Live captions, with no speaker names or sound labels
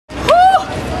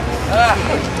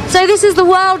So this is the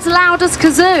world's loudest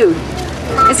kazoo.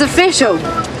 It's official.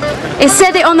 It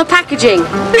said it on the packaging.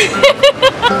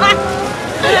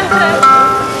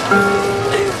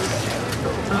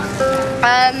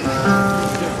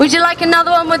 Would you like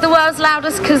another one with the world's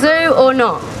loudest kazoo or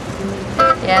not?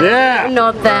 Yeah.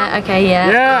 Nod there. Okay,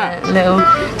 yeah. Little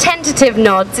tentative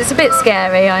nods. It's a bit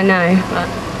scary, I know. But,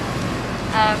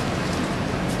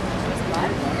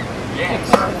 yes.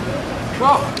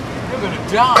 God, you're gonna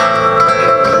die.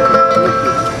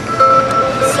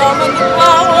 Summon the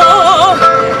power.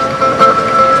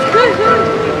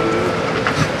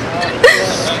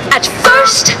 At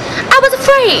first, I was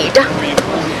afraid.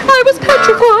 I was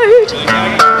petrified.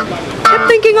 Kept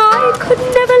thinking I could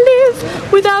never live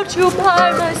without you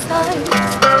by my side.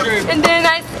 And then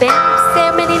I spent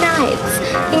so many nights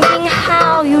thinking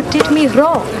how you did me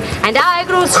wrong. And I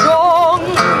grew strong.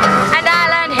 And I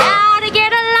learned how to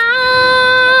get along.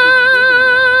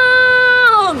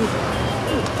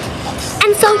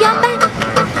 And so you're back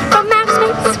from outer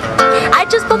space. I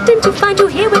just popped in to find you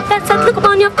here with that sad look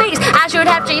upon your face. I should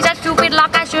have changed that stupid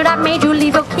lock. I should have made you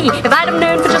leave your key. If I'd have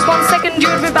known for just 1 second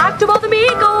you'd be back to bother me.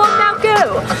 Go on now,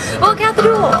 go. Walk out the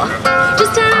door.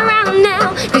 Just turn around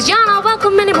now, cause you're not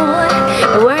welcome anymore.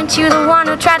 Weren't you the one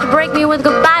who tried to break me with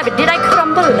goodbye? But did I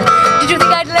crumble? Did you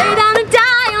think I'd lay down and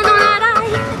die? Oh no, not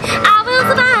I will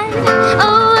survive.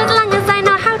 Oh, as long as I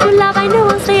know how to love, I know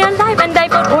I'll stay alive. And I've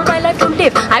got all my life to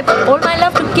live. I've got all my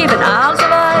love to give, and I'll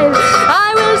survive.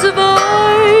 I will survive.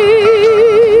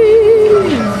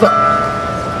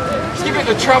 Just give it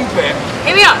the trumpet.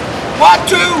 Here we are. 1,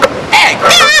 2, egg!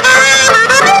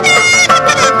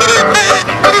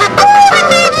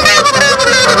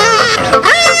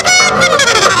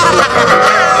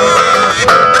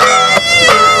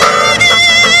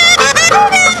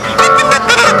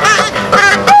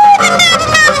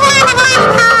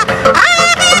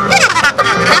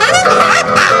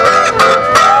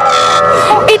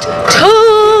 It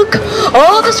took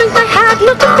all the strength I had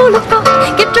not to fall apart.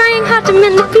 Kept trying hard to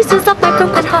mend the pieces of my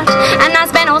broken heart. And I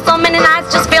spent so many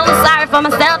nights just feeling sorry for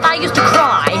myself. I used to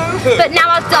cry, but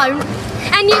now I don't.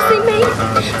 And you see me,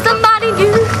 somebody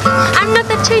new. I'm not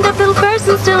that chained up little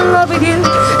person still in love with you.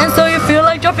 And so you feel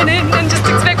like dropping in and just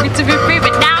expect me to be free.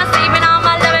 But now I'm saving all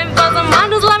my loving for someone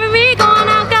who's loving me. Go on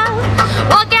now, go.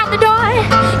 Walk out the door.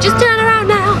 Just turn around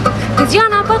now, cause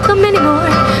you're not welcome anymore.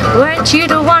 Weren't you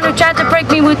the one who tried to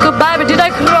break me with goodbye? But did I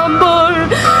crumble?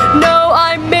 No,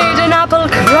 I made an apple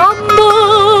crumble.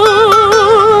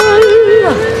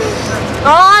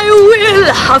 I will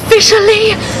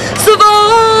officially survive.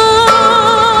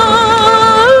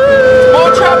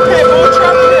 More trumpet, more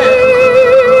trumpet!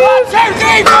 1, 2,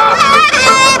 3, 4!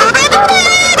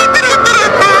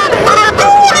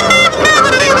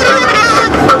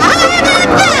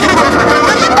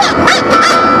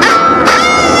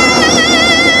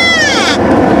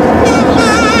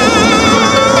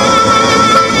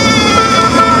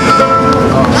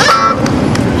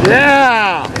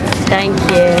 Yeah! Thank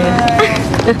you.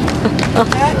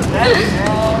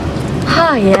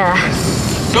 Oh yeah.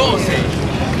 Saucy.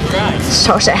 Right.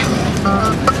 Saucy.